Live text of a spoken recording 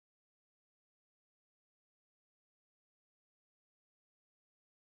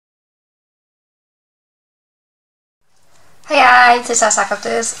Hi guys, this is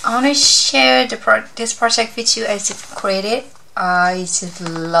Asakaptis. I want to share this project with you. I just created. I just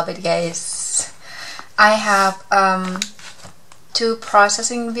love it, guys. I have two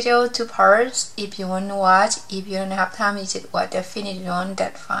processing video, two parts. If you want to watch, if you don't have time, you just watch the finished one.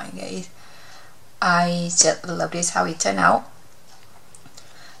 That's fine, guys. I just love this how it turned out.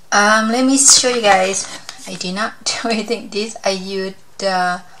 Let me show you guys. I did not do anything. This I used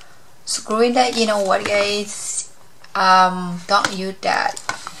the screw that. You know what, guys? Don't use that.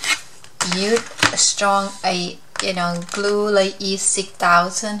 Use a strong glue like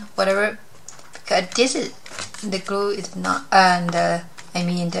E6000 whatever, because this is the glue is not the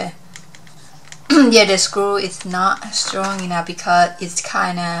the screw is not strong enough because it's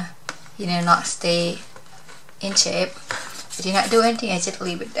kinda not stay in shape. I did not do anything, I just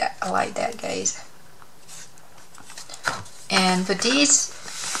leave it like that, guys. And for this,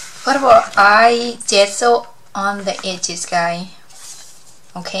 first of all, I gesso on the edges, guys.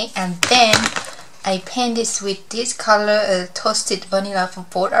 Okay, and then I paint this with this color, toasted vanilla from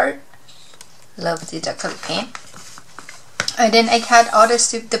Port Art. Love this color paint. And then I cut all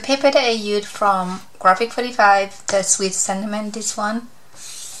the paper that I used from Graphic 45, the Sweet Sentiment. This one,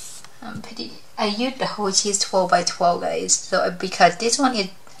 I used the whole cheese 12 by 12, guys. So because this one is,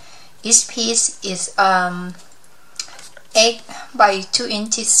 each piece is 8 by 2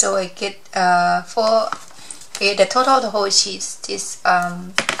 inches, so I get the total of the whole sheet, this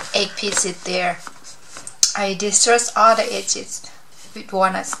 8 pieces there. I distress all the edges with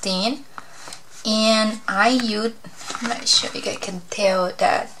walnut stain, and I use, I'm not sure you guys can tell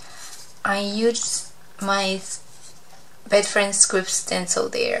that I use my best friend script stencil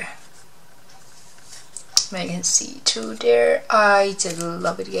there. You can see through there. I just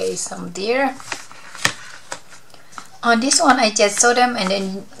love it, guys. Some there. On this one, I just sew them and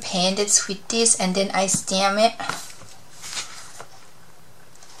then paint it with this, and then I stamp it.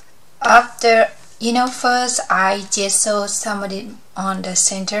 After, first I just sew some of it on the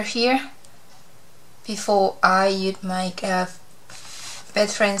center here before I use my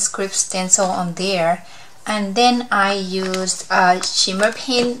best friend script stencil on there, and then I use shimmer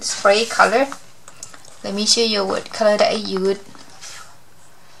paint spray color. Let me show you what color that I used.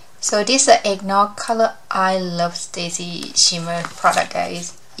 So this is the eggnog color. I love Stacy Shimmer product,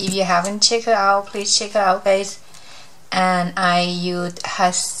 guys. If you haven't checked it out, please check it out, guys. And I used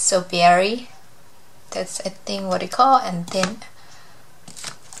hassleberry. That's I think what it called. And then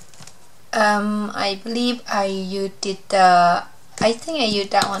I believe I used I think I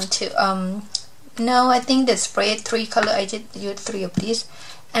used that one too. No, I think the spray 3 color. I just used 3 of these,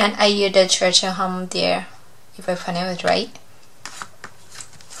 and I used the treasure hunt there, if I pronounced it right.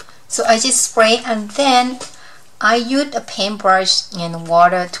 So I just spray, and then I use a paintbrush and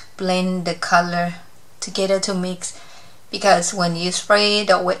water to blend the color together to mix, because when you spray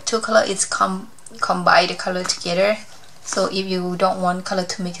the wet 2 color, it's combine the color together. So if you don't want color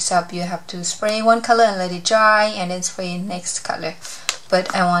to mix up, you have to spray one color and let it dry, and then spray next color.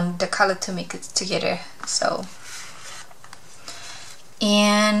 But I want the color to mix it together. So,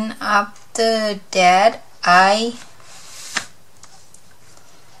 and after that, I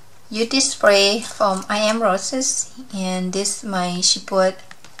use this spray from I Am Roses, and this she put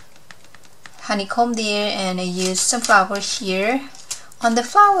honeycomb there, and I use some flower here. On the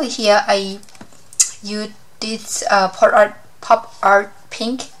flower here, I use this pop art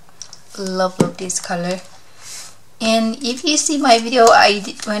pink. Love this color. And if you see my video,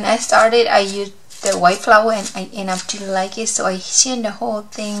 when I started, I used the white flower, and I end up to like it, so I changed the whole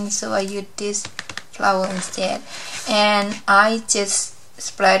thing. So I use this flower instead, and I just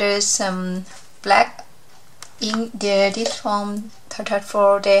splatter some black ink there. This from third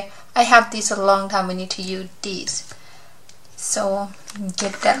floor there. I have this a long time. I need to use this, so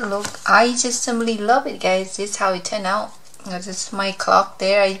get that look. I just simply love it, guys. This is how it turned out. This is my clock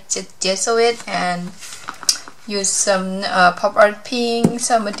there. I just gesso it and use some pop art pink,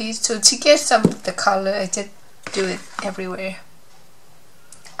 some of these to get some of the color. I just do it everywhere.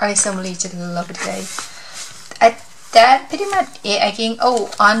 I simply just love it, guys. That pretty much it. I think,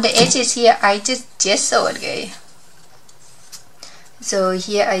 on the edges here, I just gesso it, guys. So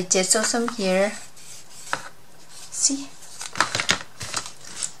here I gesso some here. See?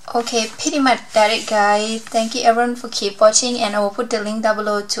 Okay, pretty much that it, guys. Thank you everyone for keep watching, and I will put the link down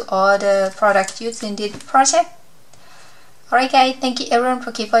below to all the products used in this project. Alright, guys. Thank you everyone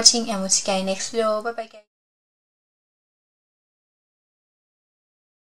for keep watching, and we'll see you guys next video. Bye bye, guys.